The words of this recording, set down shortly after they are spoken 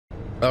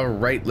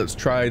Alright, let's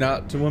try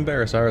not to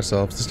embarrass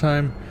ourselves this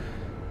time.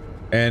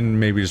 And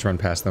maybe just run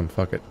past them.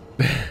 Fuck it.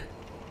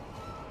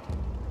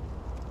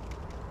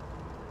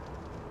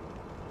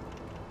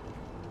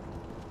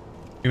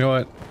 You know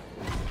what?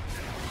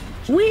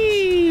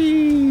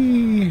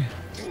 Whee!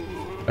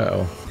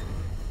 Uh-oh.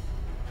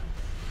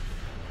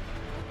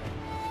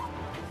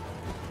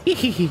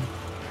 Hee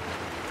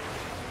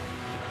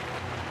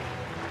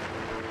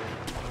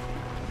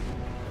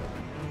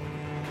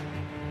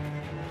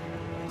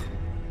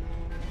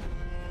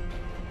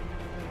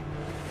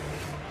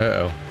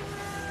Uh-oh.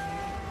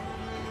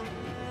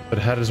 But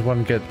how does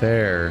one get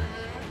there?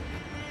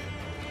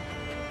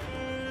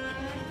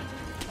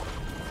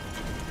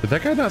 Did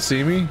that guy not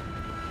see me?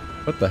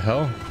 What the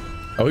hell?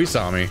 Oh, he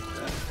saw me.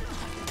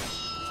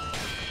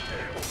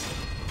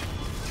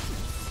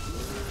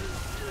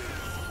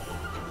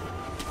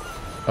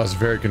 I was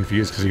very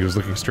confused because he was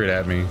looking straight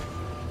at me,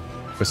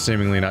 but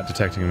seemingly not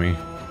detecting me.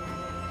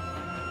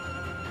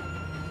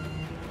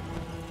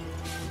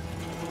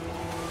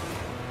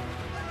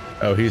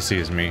 Oh, he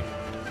sees me.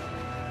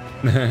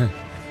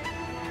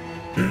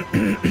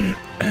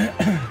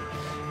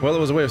 Well, it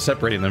was a way of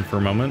separating them for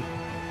a moment.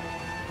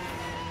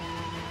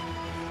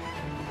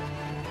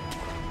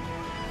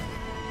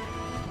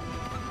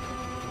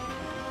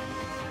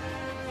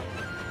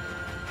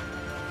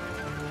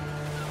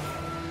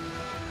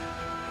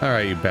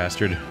 Alright, you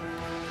bastard.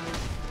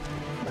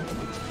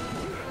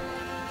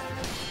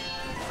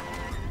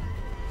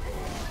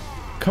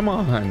 Come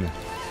on.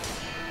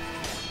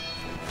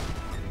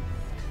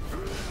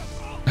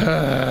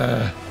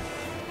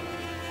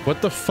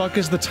 What the fuck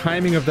is the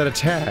timing of that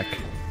attack?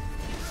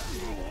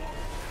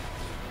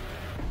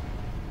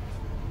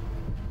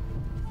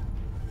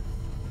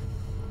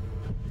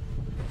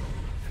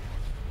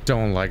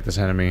 Don't like this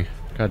enemy.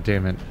 God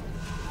damn it.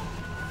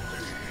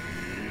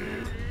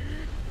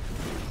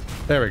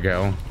 There we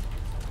go.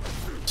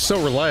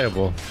 So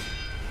reliable.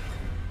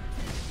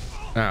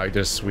 Oh, he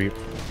just sweep.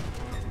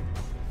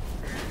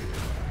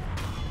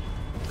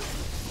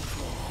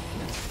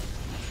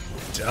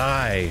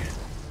 Die.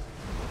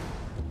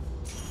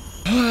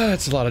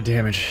 That's a lot of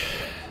damage.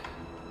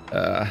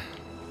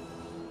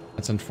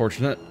 That's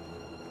unfortunate.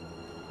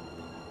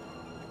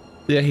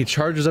 Yeah, he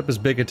charges up his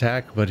big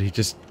attack, but he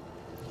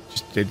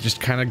it just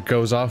kind of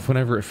goes off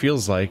whenever it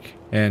feels like,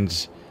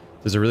 and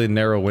there's a really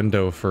narrow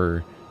window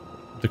for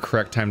the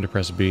correct time to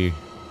press B.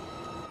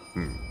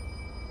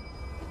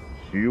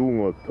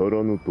 塩が足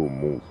らぬと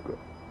申すか。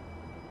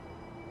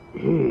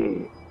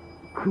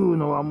食う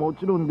のはも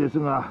ちろんです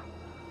が、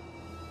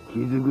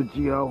傷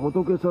口や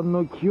仏さん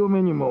の清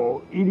めに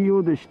も入りよ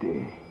うでし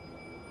て。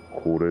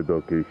これ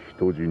だけ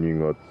人死に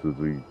が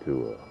続いて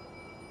は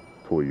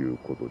という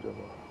ことじゃが。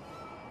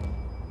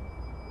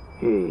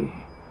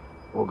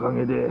おか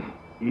げで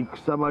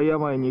戦場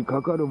病に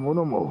かかる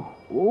者も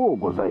多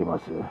ございま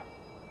す。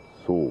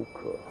そうか。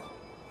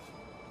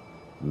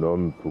な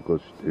んとか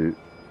して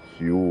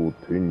塩を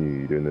手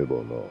に入れねば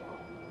な。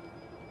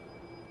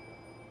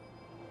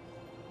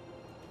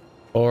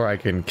Or I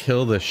can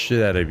kill the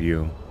shit out of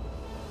you,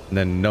 and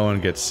then no one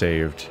gets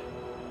saved.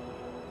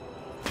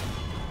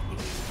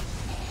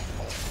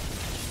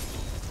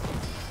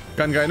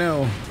 Gun guy,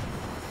 no.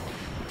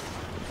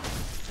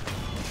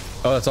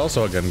 Oh, that's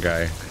also a gun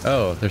guy.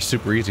 Oh, they're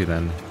super easy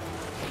then.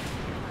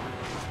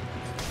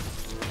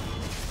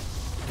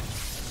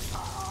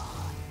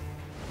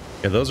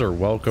 Yeah, those are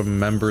welcome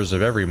members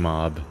of every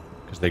mob,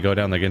 because they go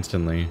down like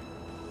instantly.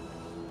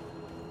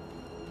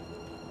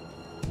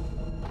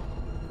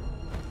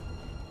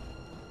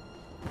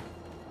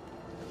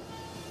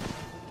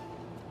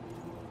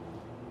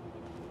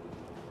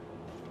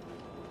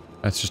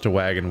 That's just a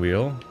wagon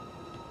wheel.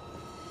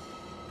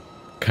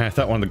 Kinda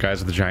thought one of the guys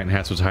with the giant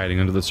hats was hiding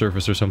under the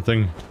surface or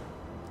something.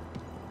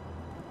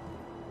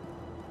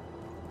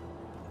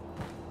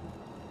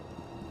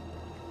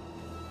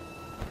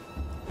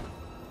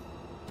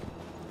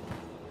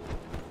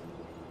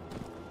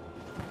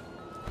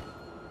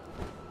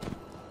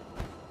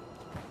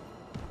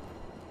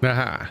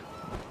 Aha!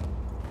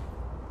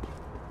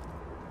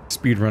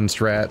 Speedrun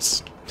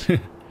strats.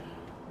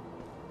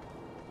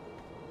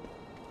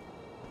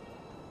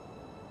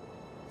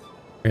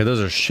 Yeah,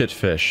 those are shit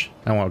fish.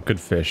 I want good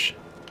fish.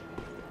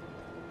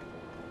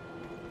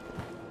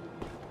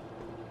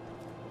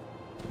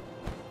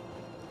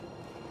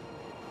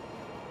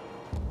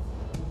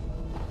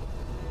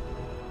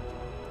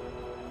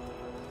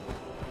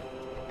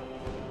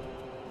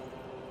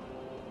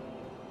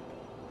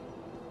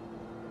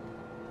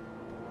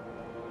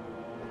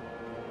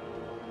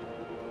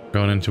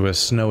 Going into a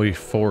snowy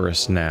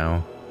forest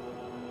now.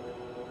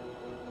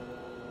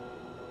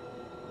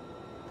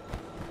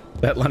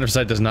 That line of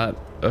sight does not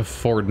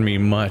afford me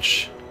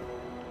much.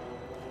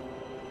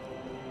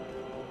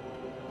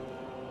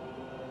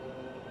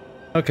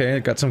 Okay, I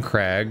got some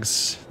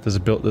crags. There's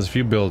a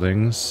few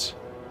buildings.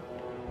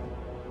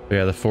 But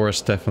yeah, the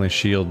forest definitely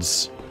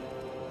shields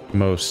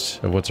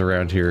most of what's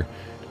around here,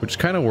 which is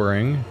kind of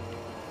worrying.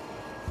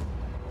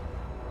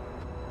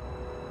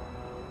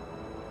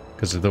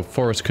 Because the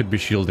forest could be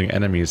shielding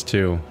enemies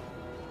too.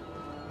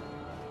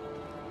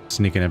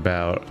 Sneaking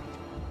about.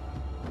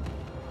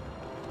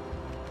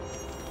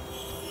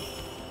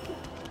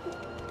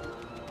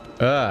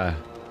 Ah.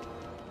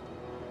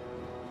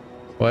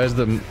 Why is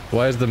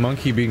the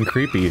monkey being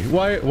creepy?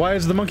 Why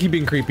is the monkey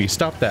being creepy?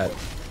 Stop that.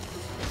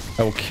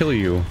 I will kill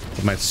you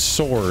with my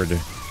sword.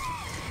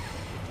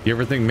 You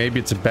ever think maybe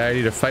it's a bad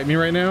idea to fight me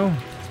right now?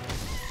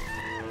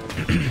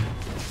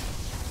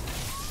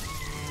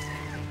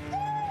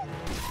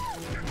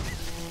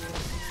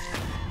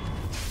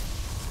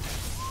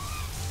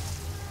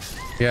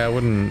 Yeah, I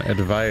wouldn't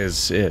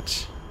advise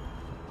it.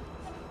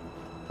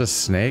 The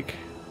snake?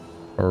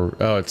 Or,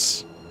 oh,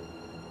 it's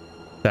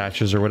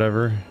thatches or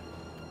whatever.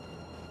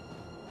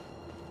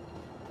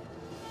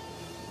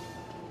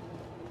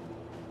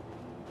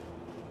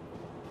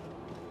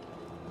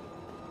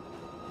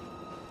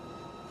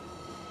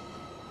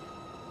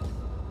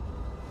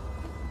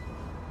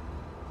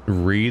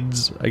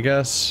 Reeds, I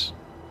guess.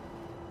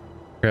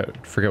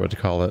 Forget what to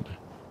call it.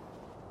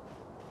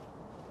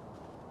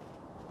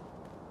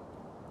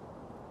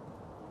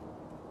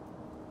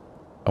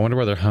 I wonder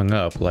where they're hung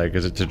up. Like,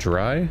 is it to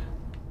dry?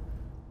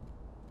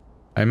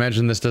 I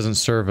imagine this doesn't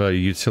serve a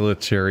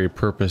utilitarian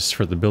purpose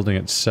for the building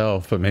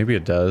itself, but maybe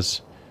it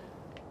does.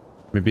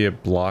 Maybe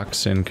it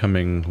blocks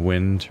incoming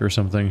wind or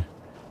something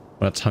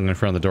when it's hung in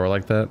front of the door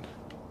like that.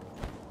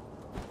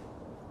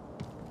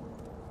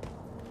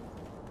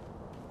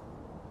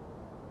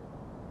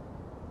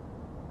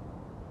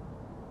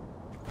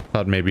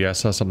 Thought maybe I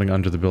saw something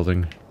under the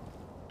building.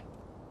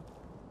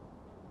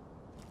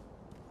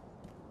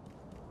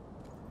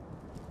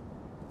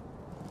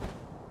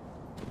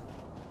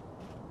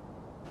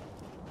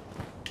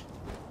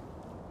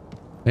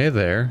 Hey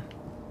there.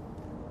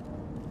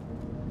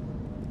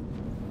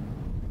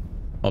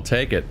 I'll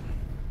take it.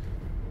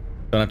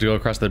 Don't have to go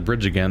across that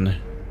bridge again.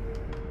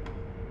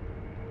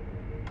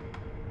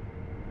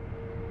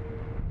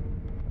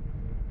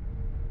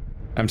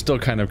 I'm still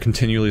kind of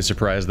continually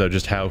surprised though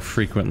just how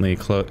frequently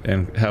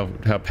and how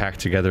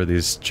packed together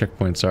these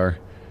checkpoints are.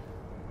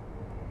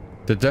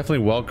 They're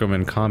definitely welcome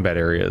in combat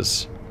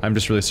areas. I'm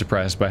just really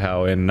surprised by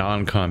how in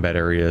non-combat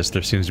areas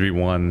there seems to be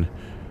one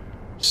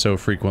so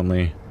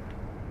frequently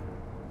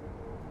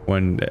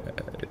when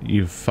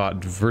you've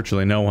fought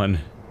virtually no one.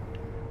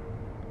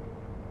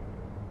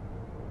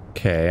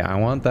 Okay, I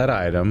want that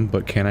item,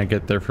 but can I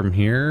get there from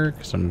here?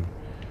 Because I'm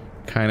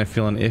kind of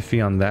feeling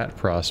iffy on that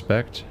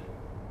prospect.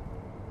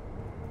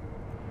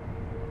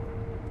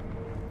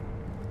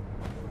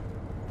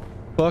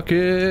 Fuck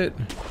it.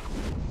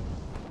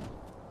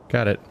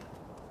 Got it.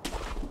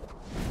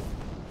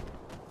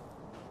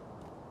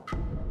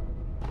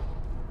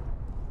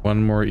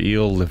 One more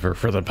eel liver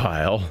for the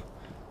pile.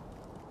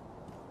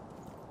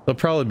 They'll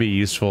probably be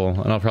useful,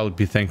 and I'll probably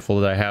be thankful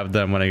that I have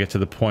them when I get to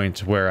the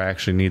point where I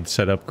actually need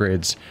set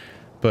upgrades.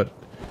 But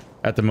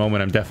at the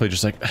moment, I'm definitely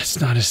just like, it's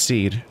not a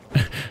seed.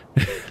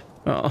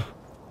 Oh.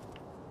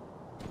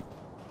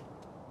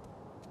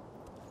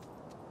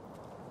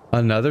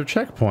 Another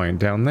checkpoint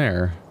down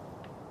there.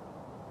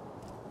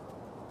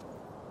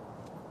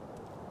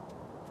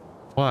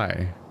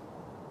 Why?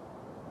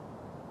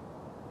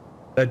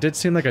 That did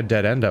seem like a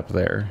dead end up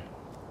there.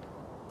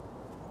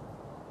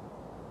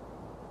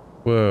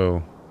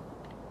 Whoa.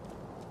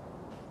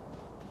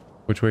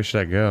 Which way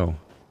should I go?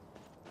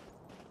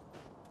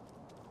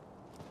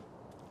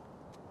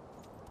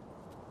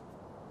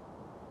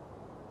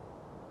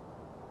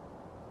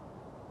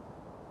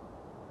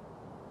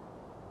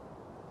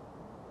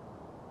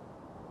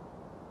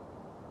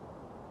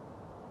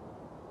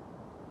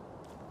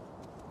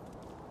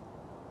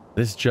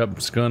 This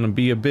jump's gonna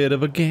be a bit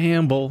of a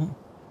gamble.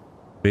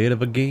 Bit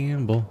of a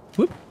gamble.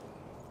 Whoop.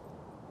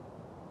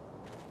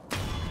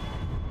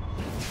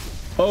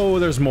 Oh,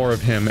 there's more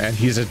of him, and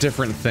he's a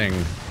different thing.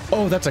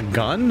 Oh, that's a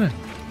gun?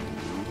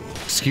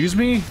 Excuse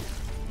me?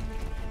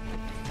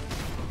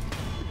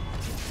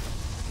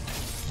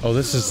 Oh,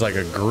 this is like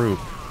a group.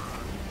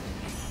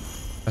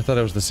 I thought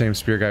it was the same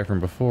spear guy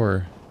from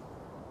before.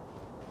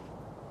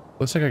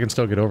 Looks like I can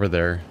still get over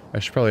there. I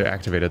should probably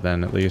activate it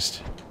then, at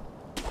least.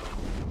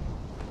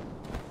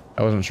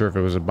 I wasn't sure if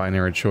it was a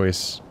binary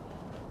choice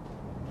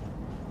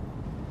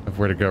of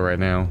where to go right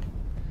now.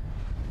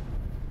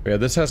 But yeah,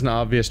 this has an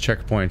obvious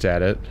checkpoint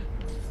at it.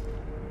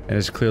 And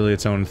is clearly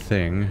its own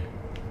thing.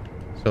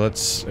 So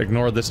let's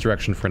ignore this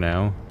direction for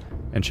now.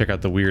 And check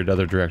out the weird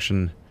other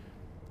direction.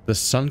 The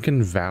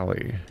Sunken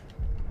Valley.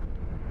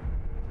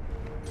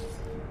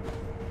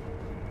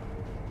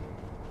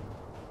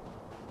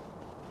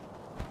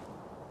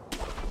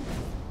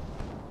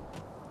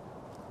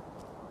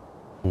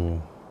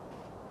 Ooh.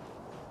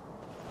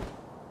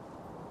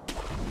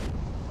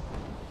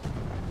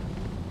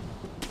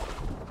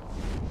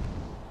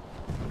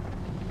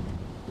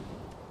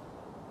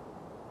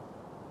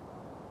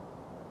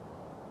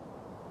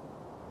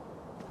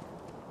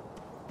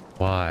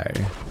 Why?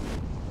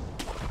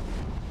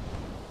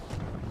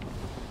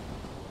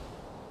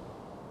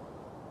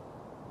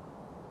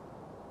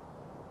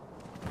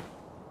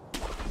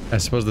 I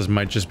suppose this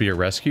might just be a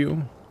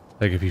rescue?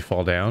 Like if you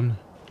fall down?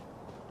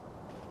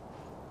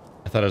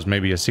 I thought it was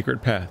maybe a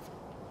secret path.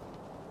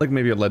 Like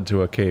maybe it led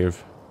to a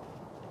cave.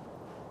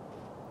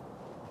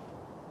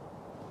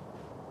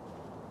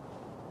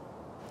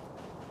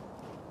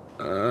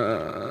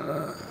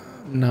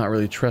 Not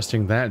really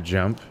trusting that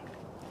jump.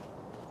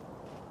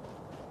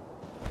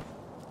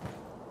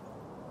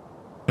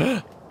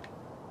 Not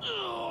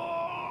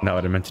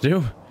what I meant to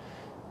do.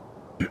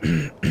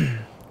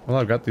 Well,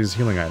 I've got these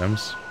healing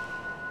items.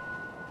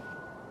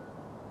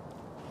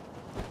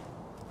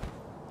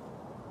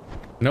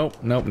 Nope,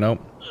 nope, nope.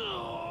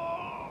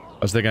 I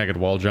was thinking I could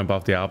wall jump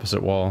off the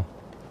opposite wall.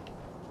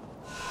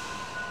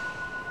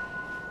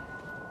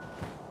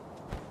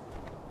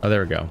 Oh,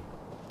 there we go.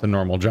 The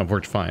normal jump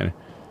worked fine.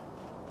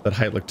 That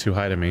height looked too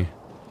high to me.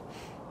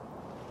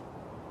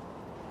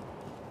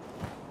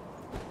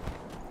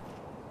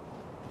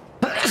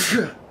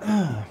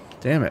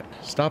 Damn it.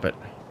 Stop it.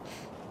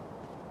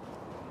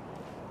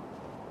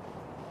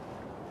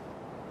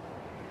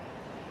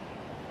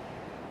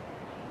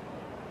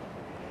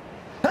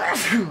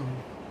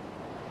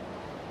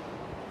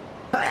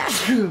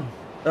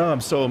 Oh,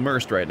 I'm so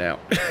immersed right now.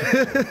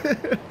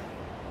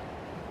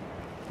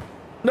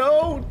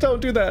 No,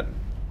 don't do that.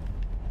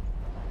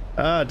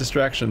 Ah,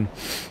 distraction.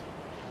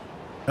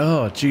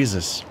 Oh,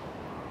 Jesus.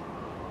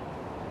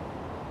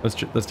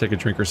 Let's take a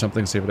drink or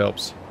something, see if it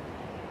helps.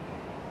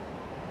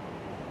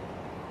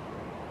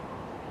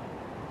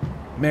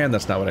 Man,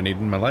 that's not what I need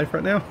in my life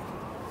right now.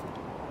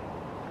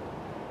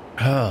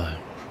 Ah,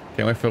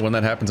 can't wait for when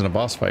that happens in a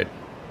boss fight.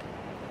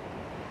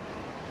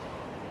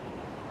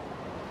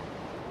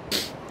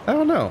 I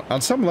don't know.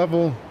 On some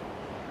level,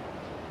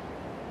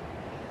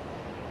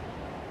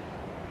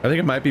 I think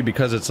it might be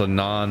because it's a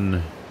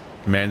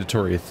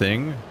non-mandatory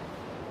thing.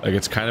 Like,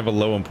 it's kind of a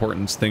low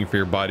importance thing for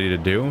your body to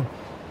do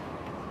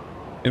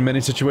in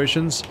many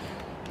situations.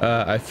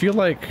 I feel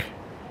like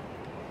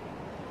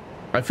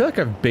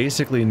I've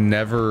basically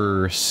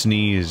never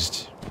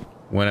sneezed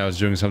when I was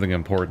doing something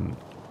important.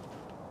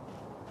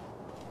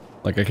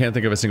 Like, I can't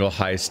think of a single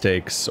high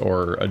stakes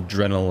or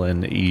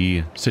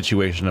adrenaline-y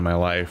situation in my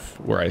life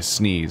where I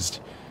sneezed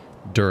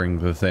during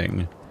the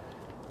thing.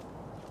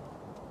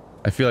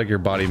 I feel like your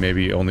body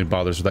maybe only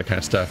bothers with that kind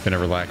of stuff in a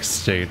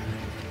relaxed state.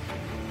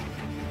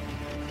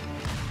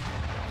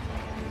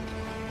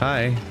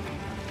 Hi.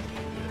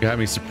 You had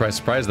me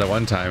surprised that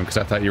one time because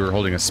I thought you were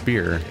holding a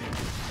spear.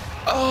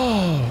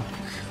 Oh!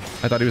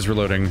 I thought he was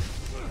reloading.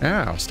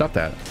 Ow, stop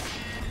that.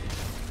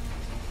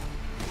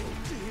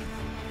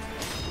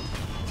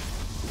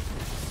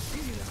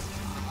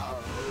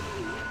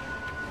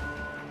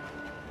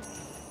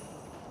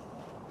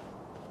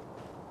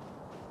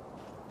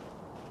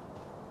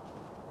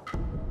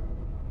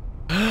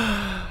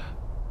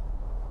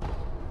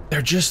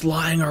 They're just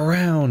lying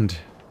around.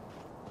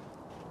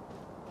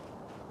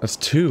 That's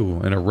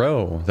 2 in a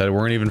row that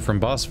weren't even from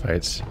boss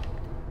fights.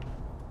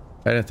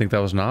 I didn't think that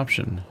was an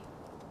option.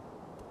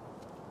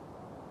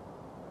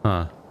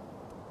 Huh.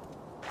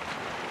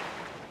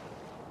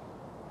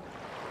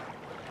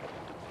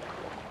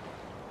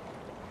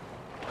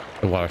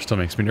 The water still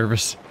makes me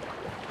nervous.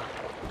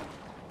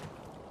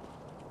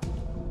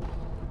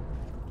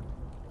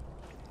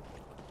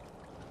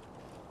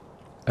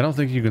 I don't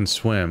think you can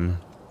swim.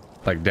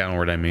 Like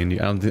downward, I mean.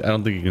 I don't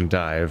think you can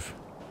dive.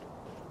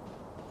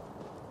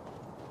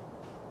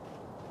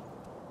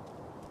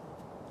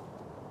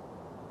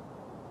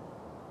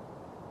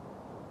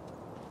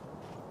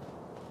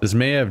 This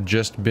may have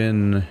just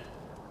been...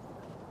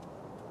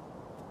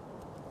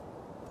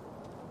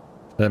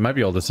 That might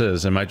be all this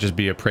is. It might just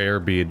be a prayer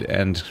bead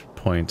end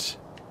point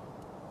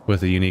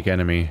with a unique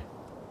enemy.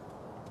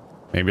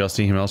 Maybe I'll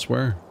see him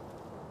elsewhere.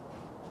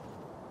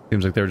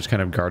 Seems like they're just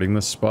kind of guarding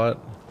this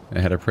spot. I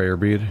had a prayer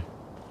bead.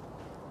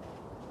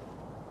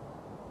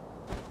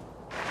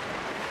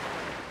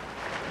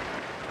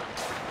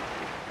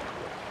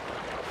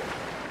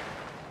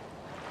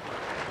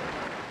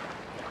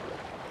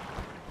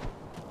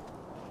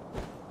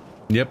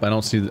 Yep, I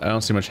don't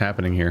see much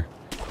happening here.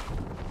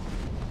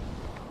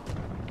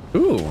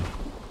 Ooh.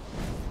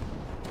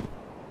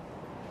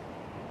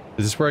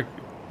 Is this where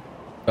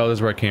oh, this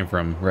is where I came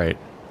from, right.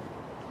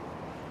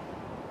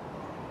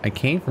 I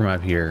came from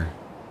up here.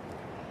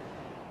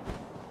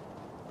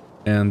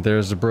 And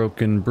there's a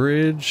broken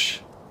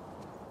bridge.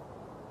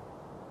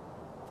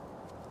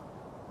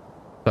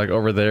 Like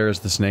over there is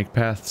the snake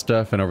path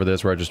stuff, and over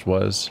there's where I just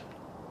was.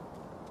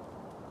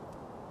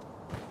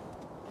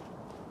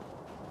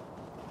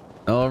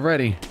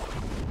 Alrighty.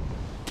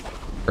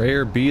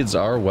 Prayer beads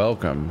are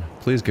welcome.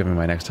 Please give me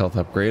my next health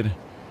upgrade.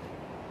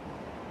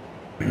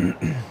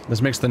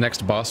 This makes the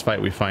next boss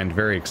fight we find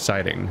very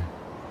exciting.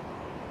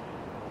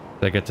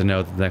 I get to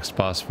know that the next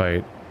boss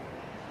fight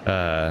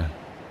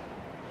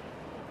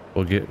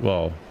will get,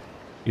 well,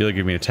 either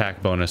give me an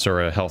attack bonus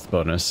or a health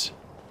bonus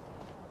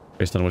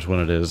based on which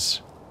one it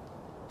is.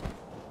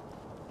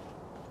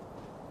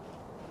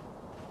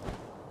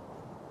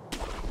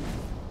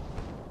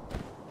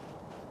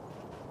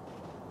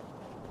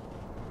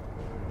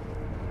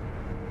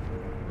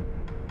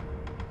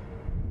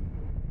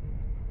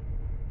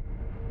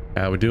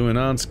 How we doing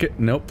on skip?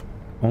 Nope.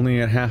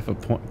 Only at half a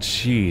point.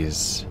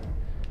 Jeez.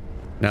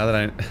 Now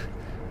that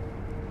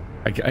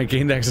I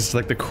gained access to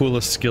like the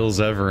coolest skills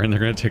ever, and they're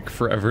gonna take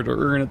forever to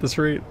earn at this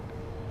rate.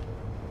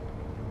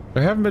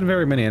 There haven't been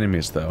very many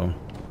enemies though.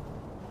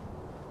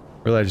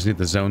 Really, I just need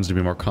the zones to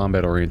be more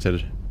combat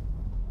oriented,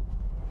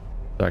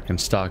 so I can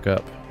stock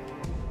up.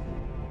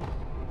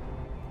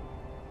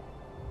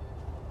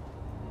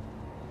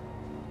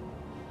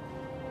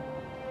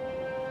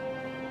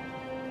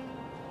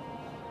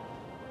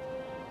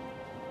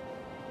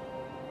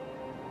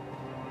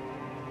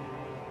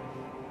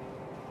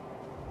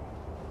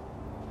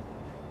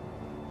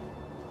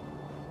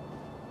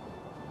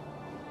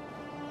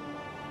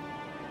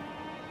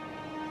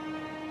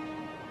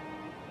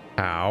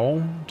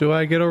 How do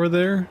I get over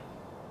there?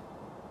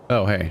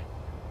 Oh, hey.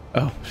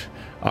 Oh,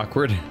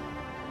 awkward.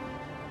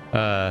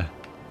 Hi,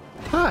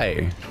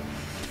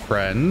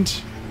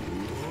 friend.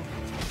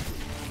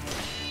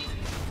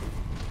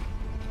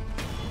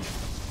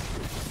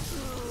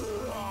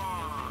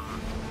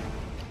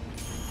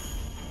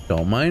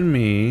 Don't mind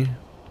me.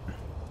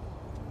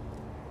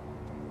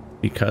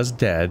 Because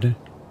dead.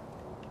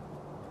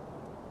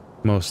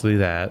 Mostly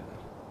that.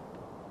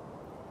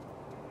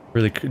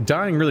 Really,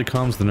 dying really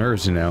calms the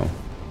nerves, you know.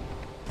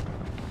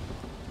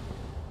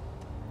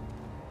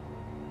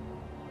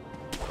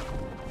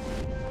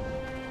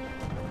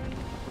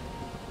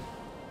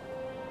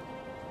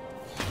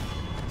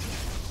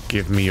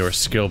 Give me your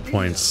skill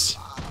points.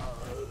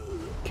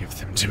 Give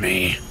them to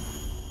me.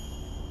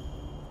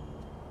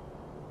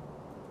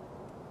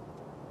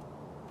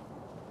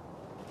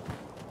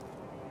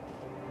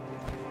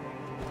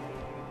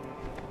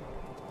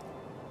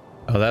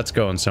 Oh, that's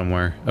going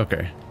somewhere.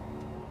 Okay.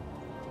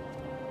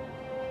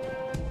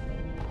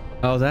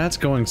 Oh, that's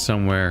going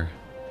somewhere.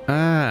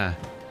 Ah.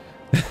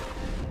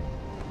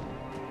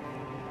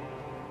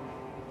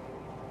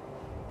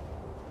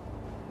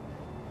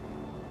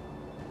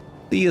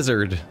 The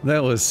lizard.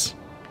 That was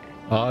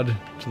odd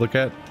to look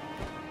at.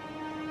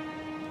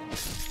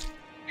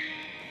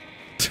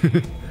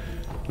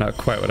 Not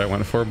quite what I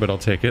went for, but I'll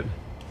take it.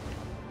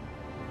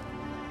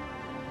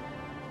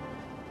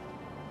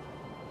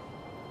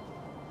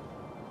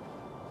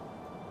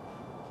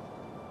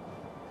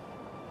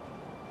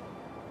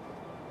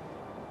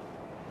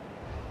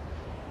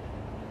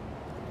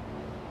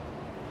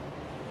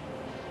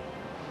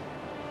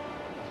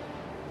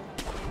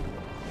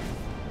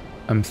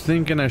 I'm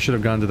thinking I should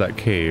have gone to that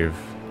cave.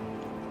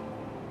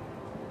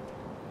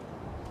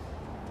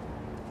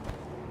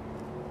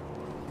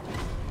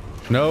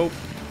 Nope.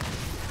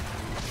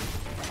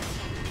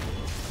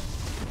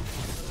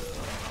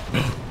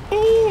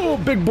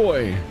 Oh, big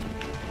boy.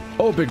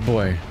 Oh, big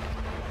boy.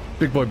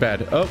 Big boy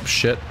bad. Oh,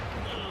 shit.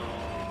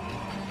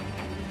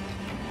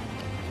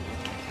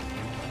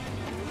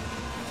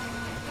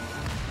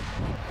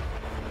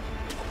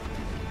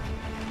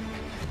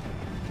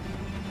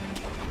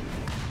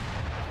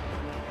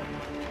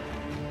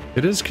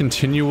 It is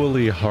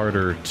continually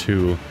harder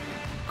to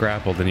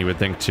grapple than you would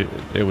think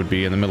it would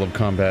be in the middle of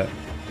combat.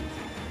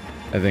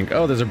 I think,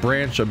 oh, there's a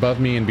branch above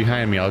me and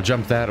behind me. I'll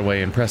jump that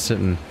way and press it,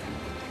 and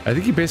I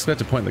think you basically have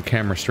to point the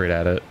camera straight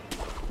at it.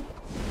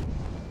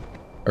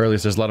 Or at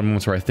least there's a lot of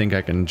moments where I think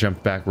I can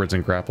jump backwards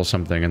and grapple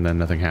something, and then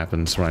nothing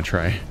happens when I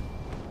try.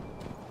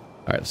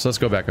 Alright, so let's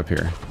go back up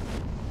here.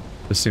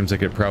 This seems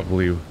like it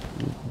probably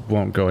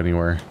won't go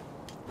anywhere.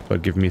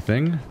 But give me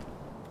thing.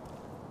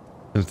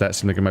 Since that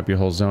seemed like it might be a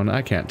whole zone,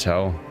 I can't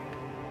tell.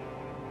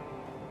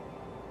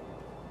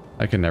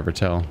 I can never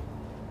tell.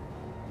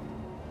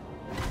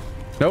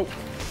 Nope.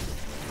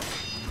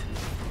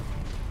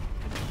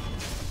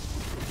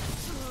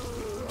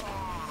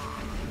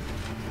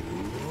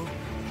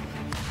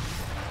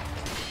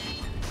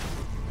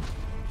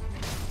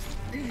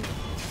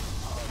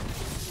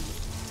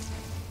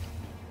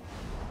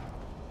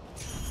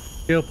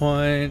 Skill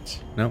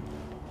point. Nope.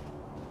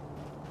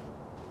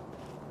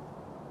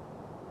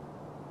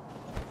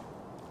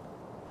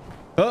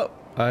 Oh,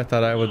 I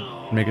thought I would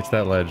make it to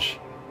that ledge.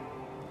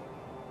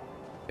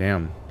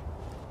 Damn.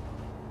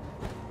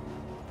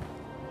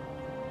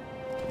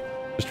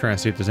 Just trying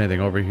to see if there's anything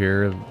over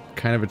here.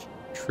 Kind of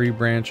a tree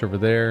branch over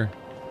there.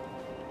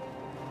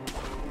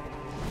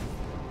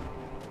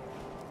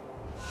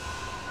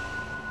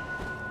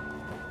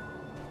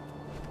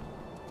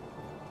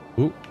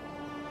 Ooh.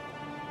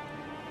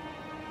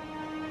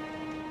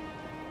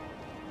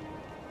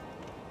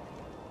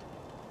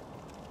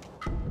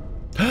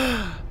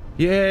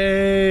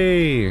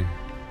 Yay!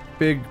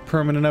 Big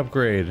permanent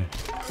upgrade.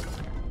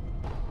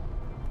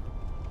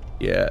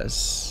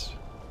 Yes.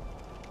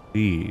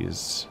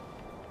 These.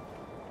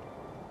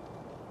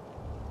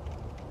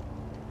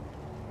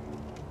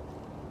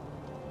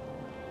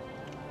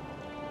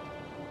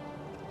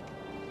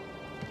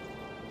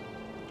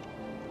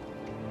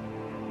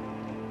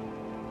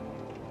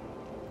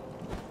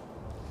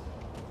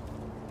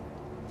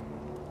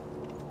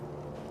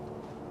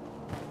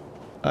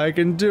 I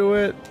can do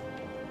it.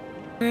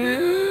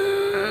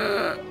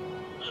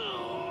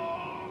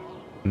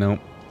 Nope.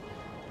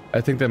 I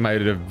think that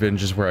might have been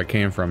just where I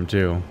came from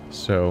too,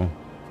 so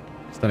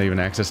it's not even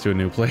access to a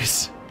new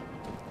place.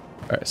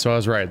 All right, so I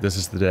was right. This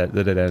is the dead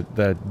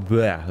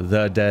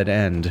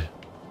end.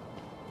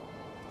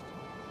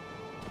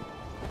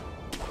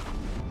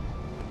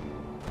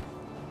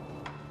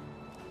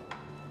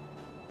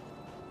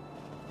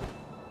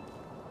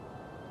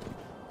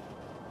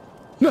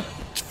 No,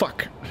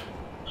 fuck.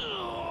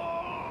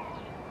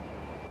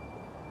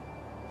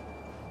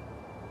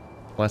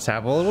 Let's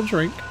have a little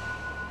drink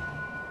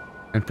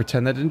and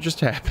pretend that didn't just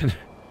happen.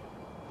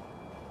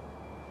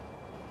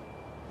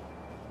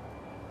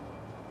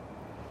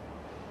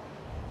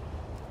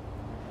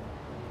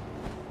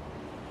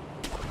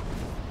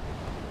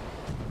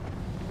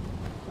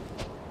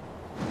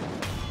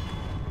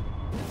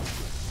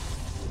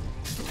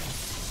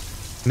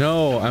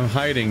 No, I'm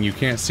hiding. You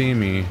can't see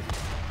me.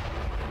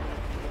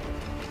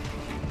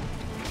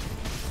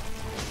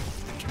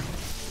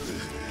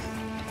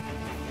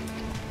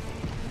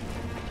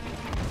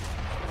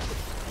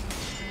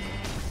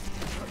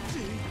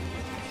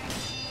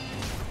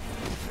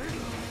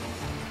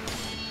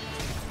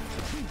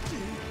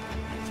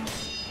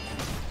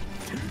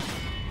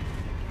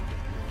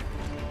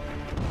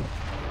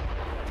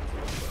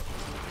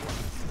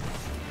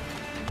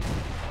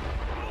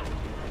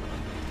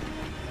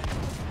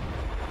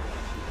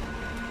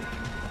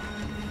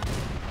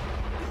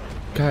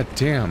 God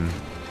damn.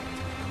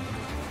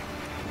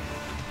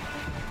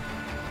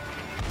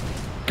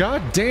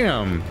 God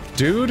damn,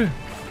 dude.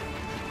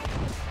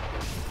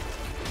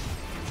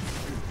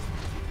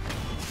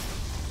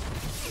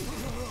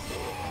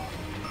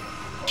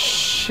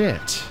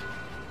 Shit.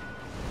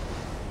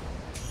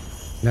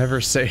 Never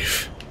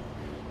safe.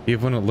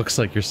 Even when it looks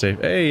like you're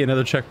safe. Hey,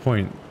 another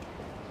checkpoint.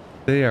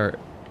 They are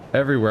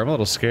everywhere. I'm a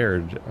little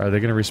scared. Are they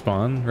gonna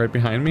respawn right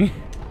behind me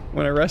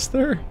when I rest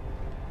there?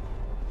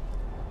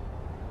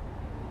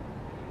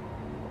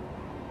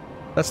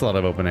 That's a lot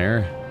of open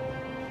air.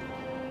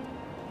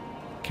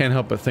 Can't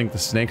help but think the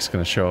snake's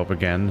gonna show up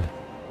again.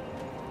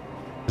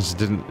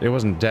 It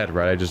wasn't dead,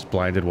 right? I just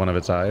blinded one of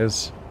its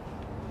eyes.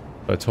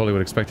 But I totally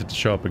would expect it to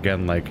show up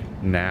again, like,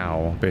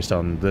 now, based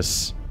on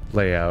this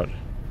layout.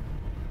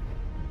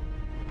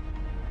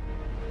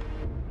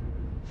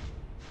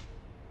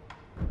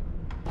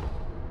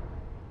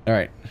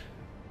 Alright.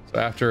 So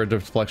after a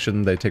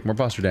deflection, they take more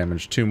posture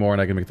damage. 2 more,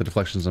 and I can make the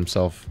deflections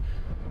themselves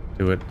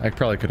do it. I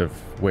probably could have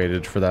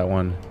waited for that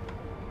one.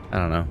 I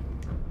don't know.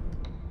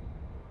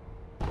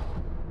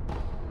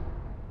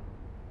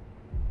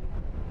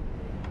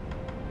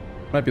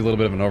 Might be a little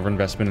bit of an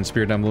overinvestment in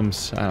spirit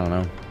emblems. I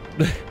don't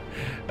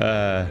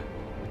know.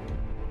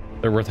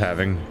 They're worth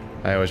having.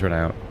 I always run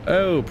out.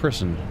 Oh,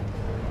 person.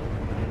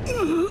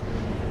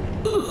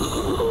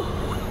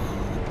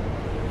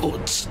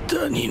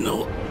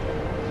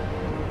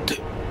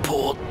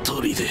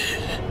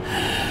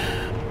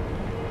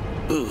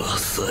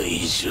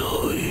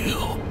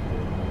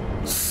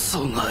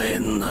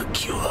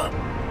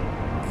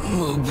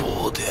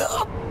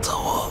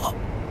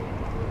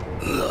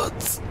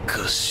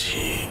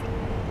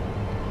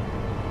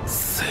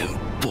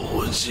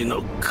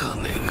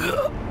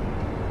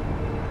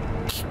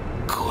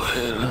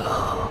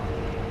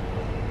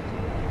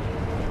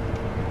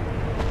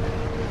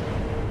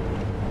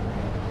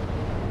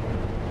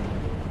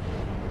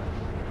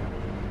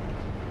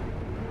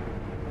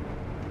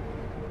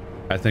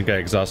 I think I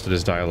exhausted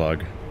his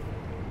dialogue.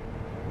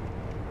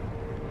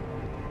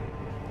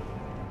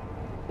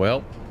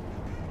 Well,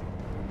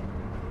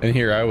 and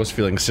here I was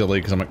feeling silly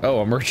because I'm like,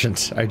 oh, a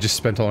merchant. I just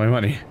spent all my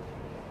money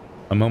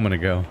a moment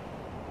ago.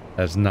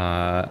 I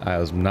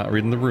was not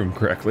reading the room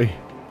correctly.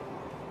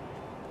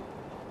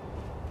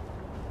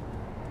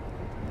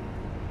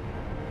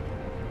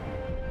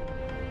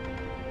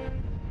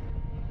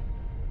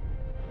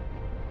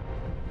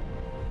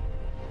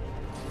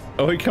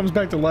 Oh, he comes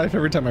back to life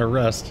every time I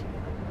rest.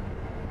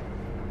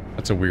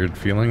 That's a weird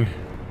feeling.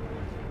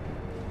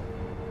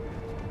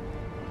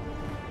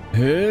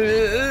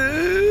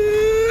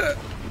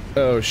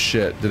 Oh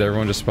shit, did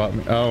everyone just spot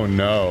me? Oh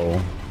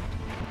no.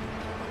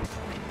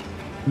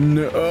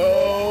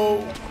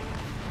 No!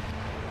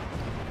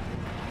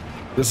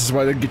 This is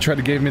why they tried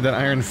to give me that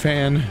iron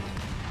fan.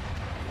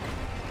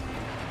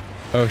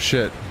 Oh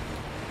shit.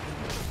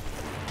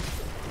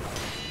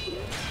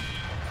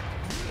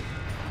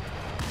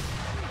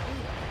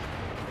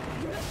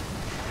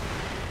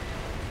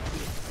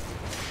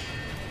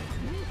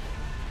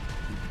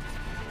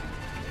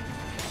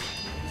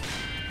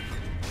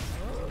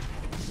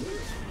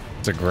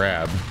 It's a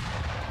grab.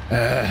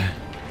 I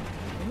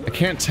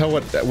can't tell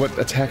what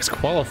attacks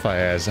qualify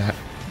as.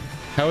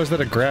 How is that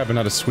a grab and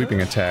not a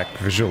sweeping attack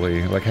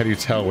visually? Like, how do you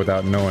tell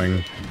without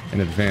knowing in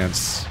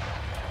advance?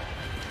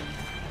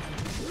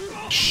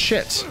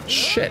 Shit!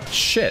 Shit!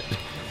 Shit!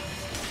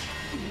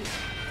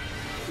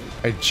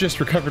 I just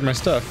recovered my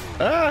stuff.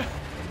 Ah!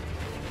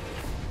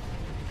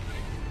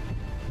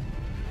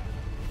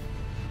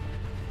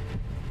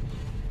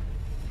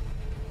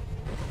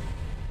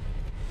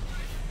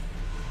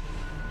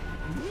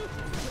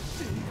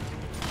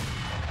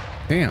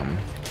 Damn.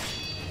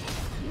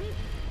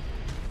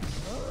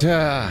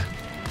 Ah.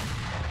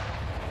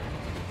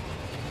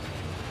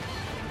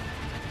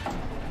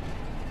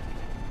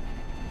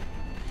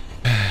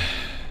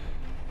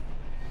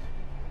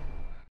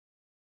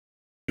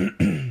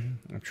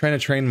 I'm trying to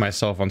train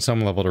myself on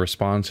some level to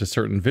respond to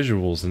certain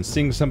visuals, and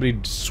seeing somebody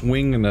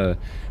swing in a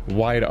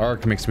wide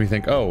arc makes me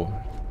think, oh,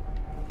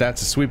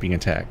 that's a sweeping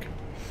attack.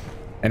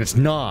 And it's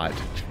not.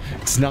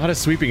 It's not a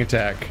sweeping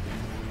attack.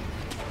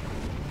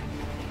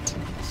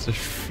 It's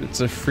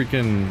a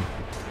freaking...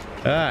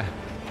 Ah.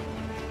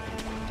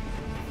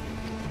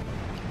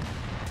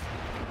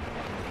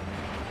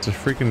 It's a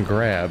freaking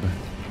grab.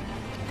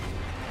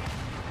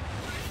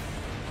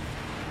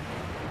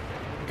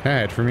 Can I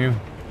hide from you?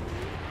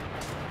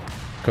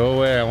 Go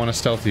away, I want to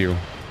stealth you.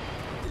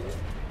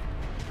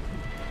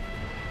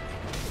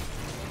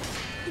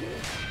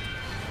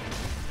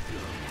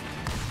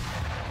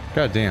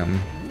 God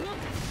damn.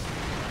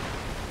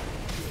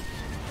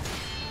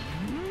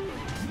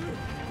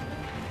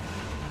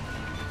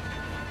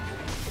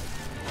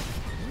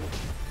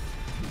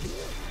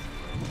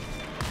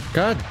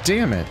 God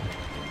damn it.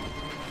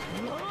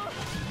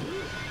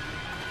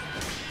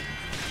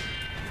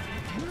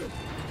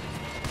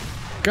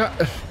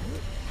 God.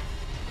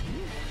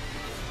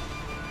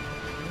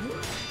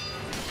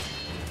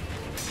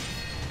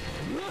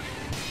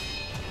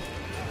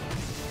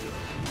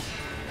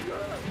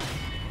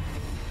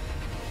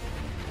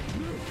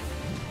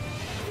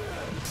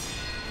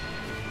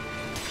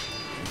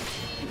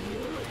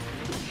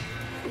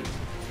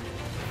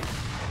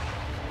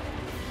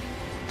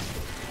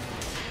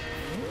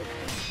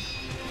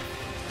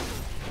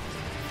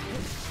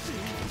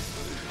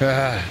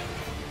 Ah.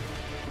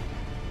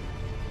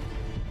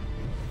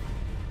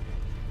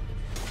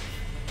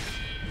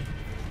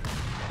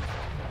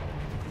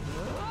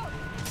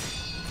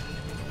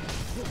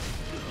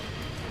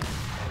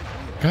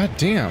 God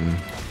damn.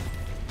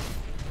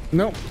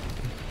 Nope.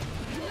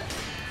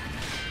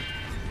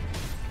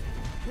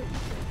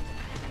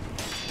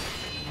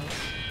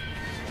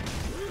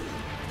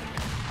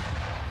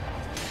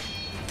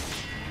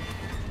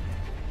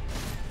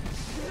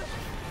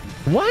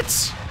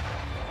 What?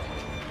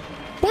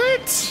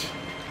 What?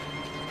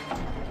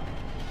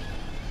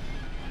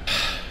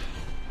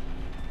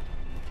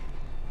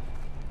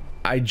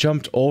 I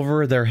jumped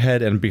over their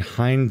head and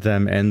behind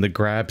them, and the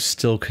grab's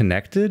still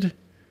connected?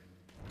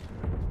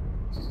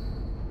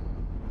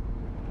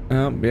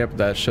 Oh, yep,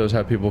 that shows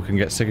how people can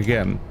get sick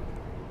again.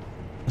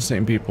 The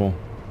same people.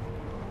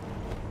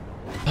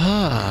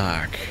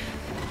 Fuck.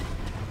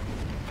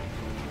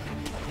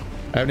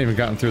 I haven't even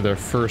gotten through their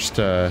first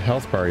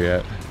health bar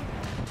yet.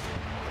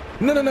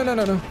 No, no, no, no,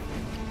 no, no.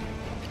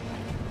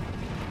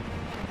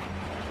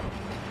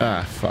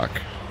 Ah, fuck.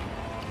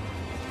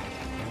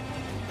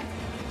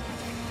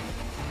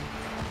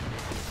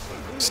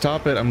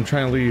 Stop it, I'm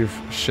trying to leave.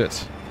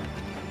 Shit.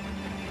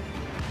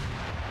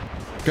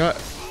 God.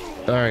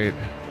 Alright.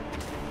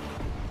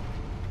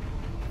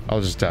 I'll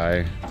just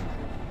die.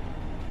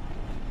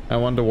 I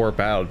wanted to warp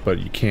out, but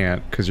you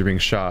can't, because you're being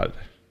shot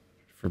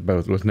for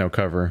both with no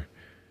cover.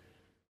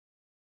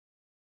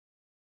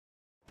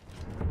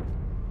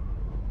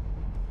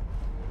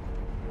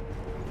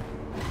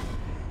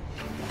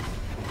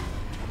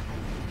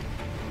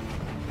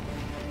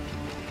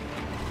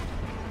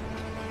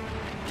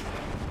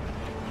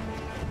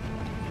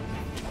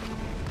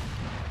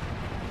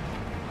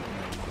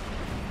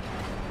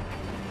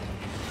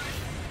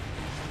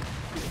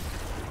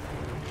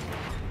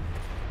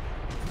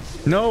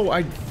 No,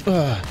 I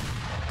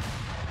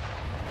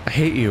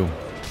hate you.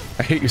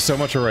 I hate you so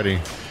much already.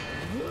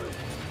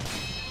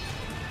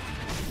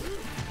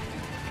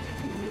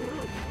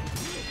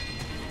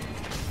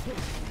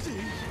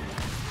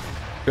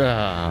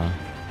 Ah.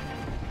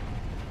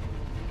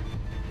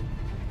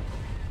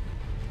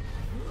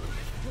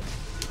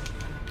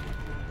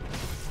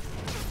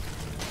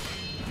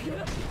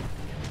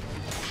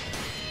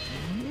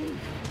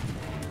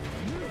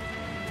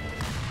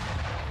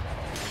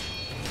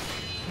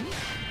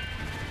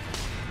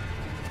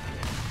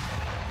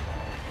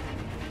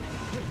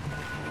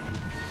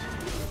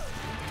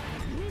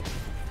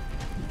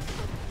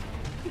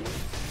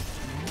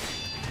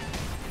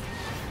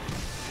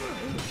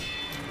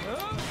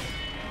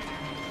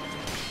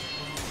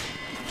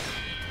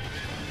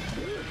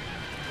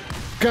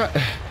 God,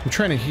 I'm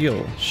trying to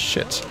heal.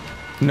 Shit.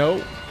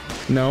 No.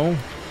 No.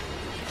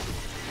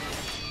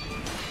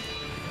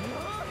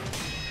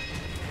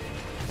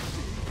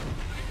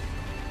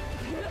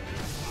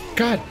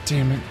 God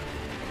damn it.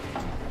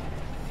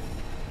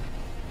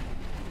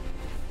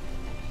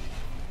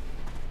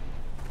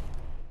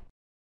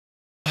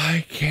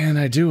 Why can't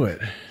I do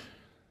it?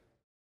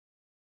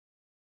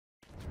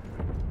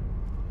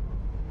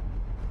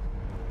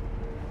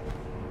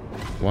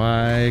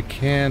 Why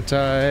can't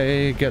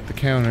I get the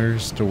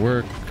counters to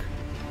work?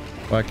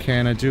 Why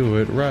can't I do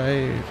it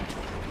right?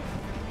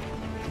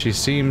 She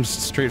seems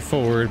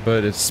straightforward,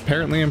 but it's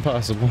apparently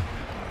impossible.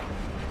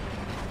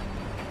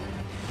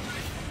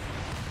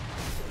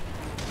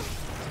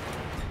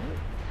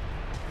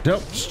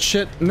 Nope,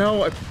 shit,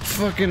 no, I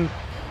fucking...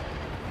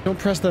 Don't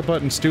press that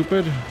button,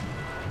 stupid.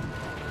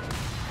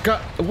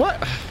 God,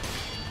 what?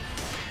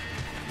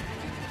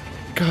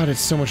 God, it's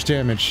so much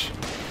damage.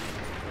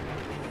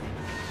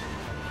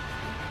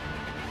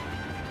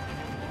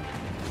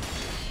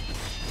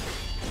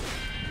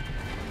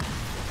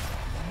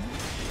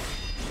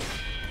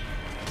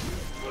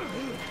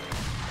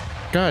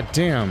 God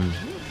damn.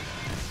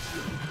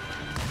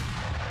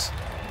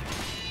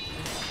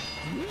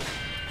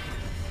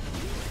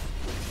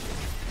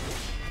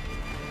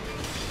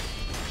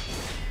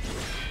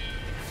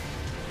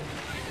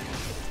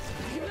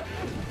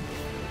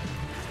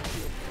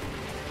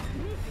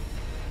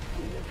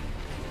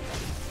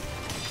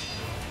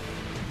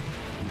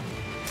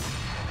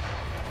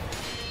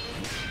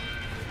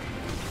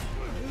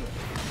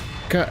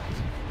 God.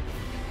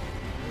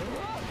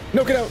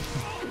 No, get out.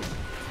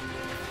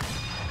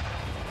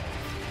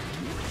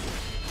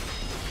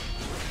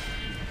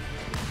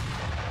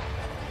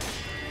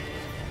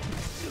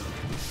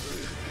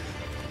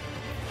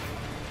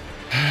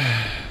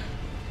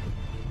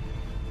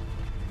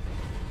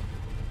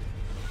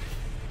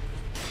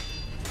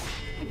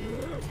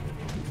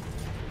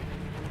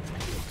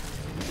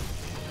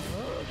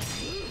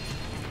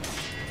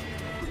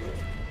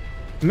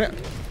 Man.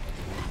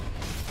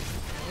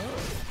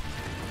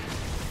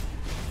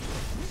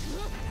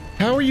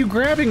 How are you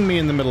grabbing me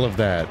in the middle of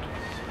that?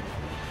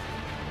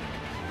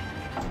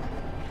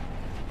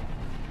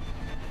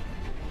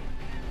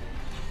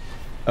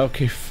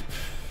 Okay.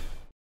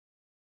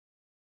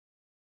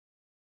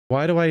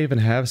 Why do I even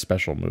have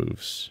special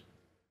moves?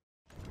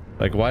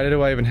 Like, why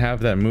do I even have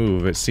that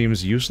move? It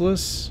seems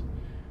useless.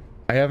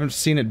 I haven't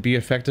seen it be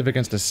effective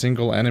against a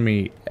single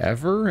enemy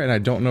ever, and I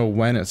don't know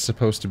when it's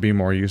supposed to be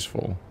more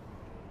useful.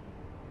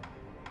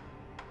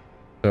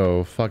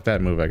 So, fuck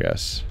that move, I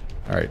guess.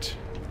 Alright.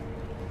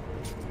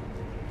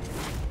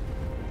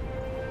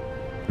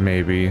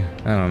 Maybe.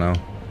 I don't know.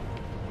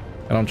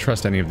 I don't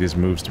trust any of these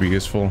moves to be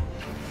useful.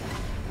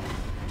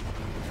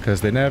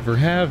 Because they never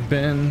have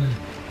been.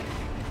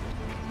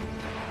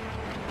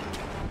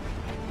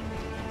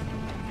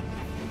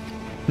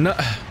 No.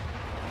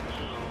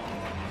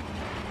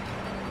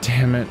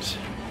 Damn it.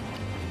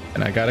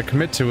 And I gotta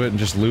commit to it and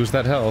just lose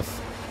that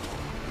health.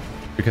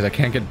 Because I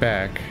can't get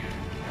back.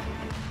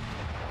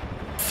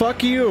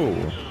 Fuck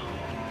you!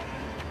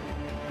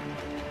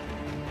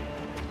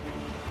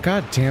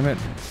 God damn it.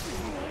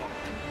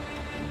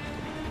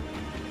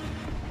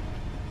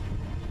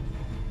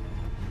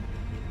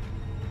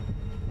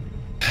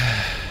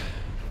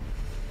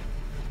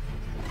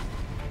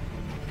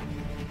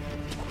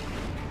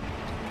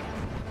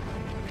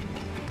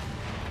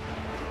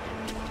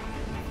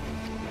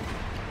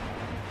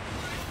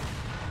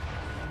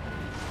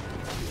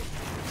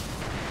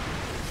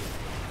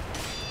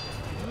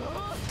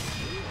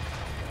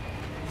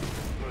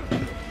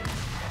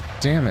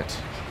 Damn it.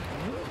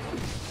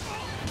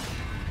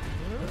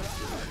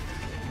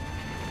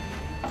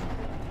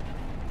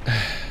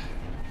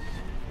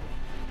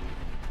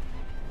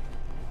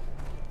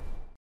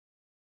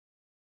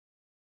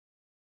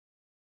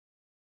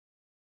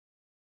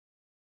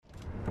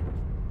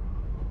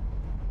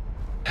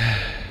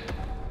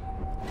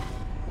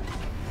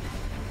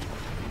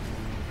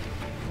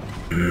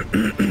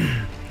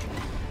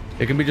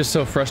 It can be just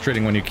so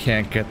frustrating when you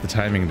can't get the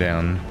timing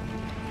down.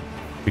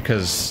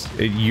 Because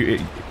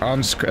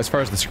as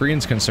far as the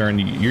screen's concerned,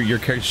 your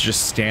character's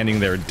just standing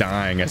there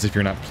dying as if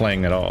you're not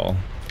playing at all.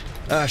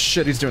 Ah,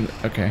 shit, he's doing...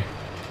 Okay.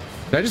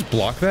 Did I just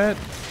block that?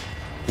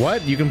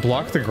 What? You can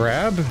block the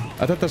grab?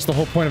 I thought that's the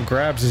whole point of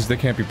grabs, is they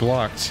can't be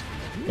blocked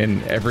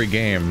in every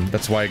game.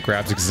 That's why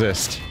grabs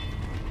exist.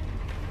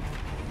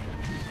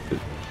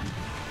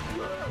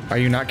 Are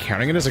you not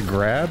counting it as a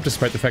grab,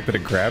 despite the fact that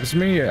it grabs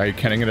me? Are you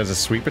counting it as a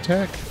sweep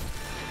attack?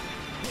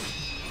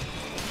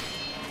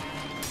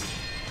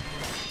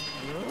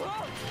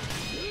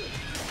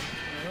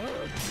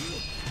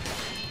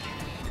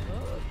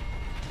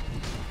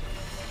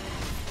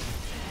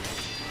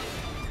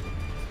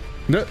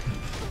 No.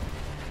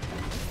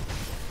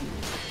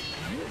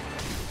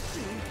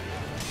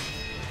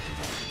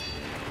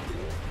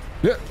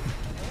 Yeah.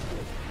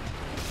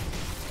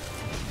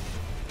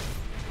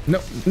 No,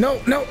 no,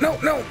 no, no,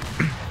 no.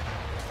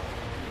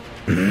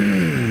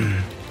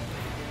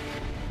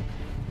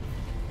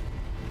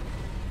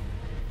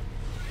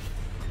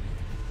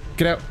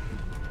 Get out.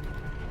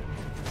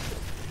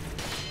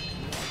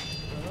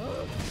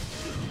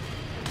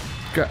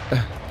 God.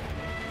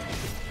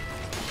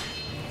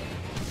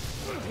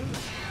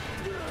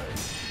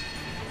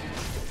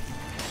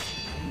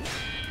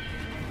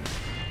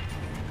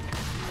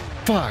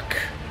 Fuck.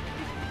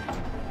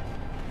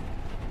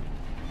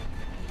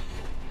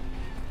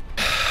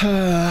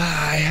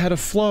 I had a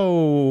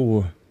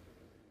flow.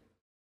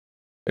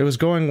 It was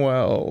going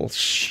well.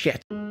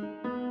 Shit.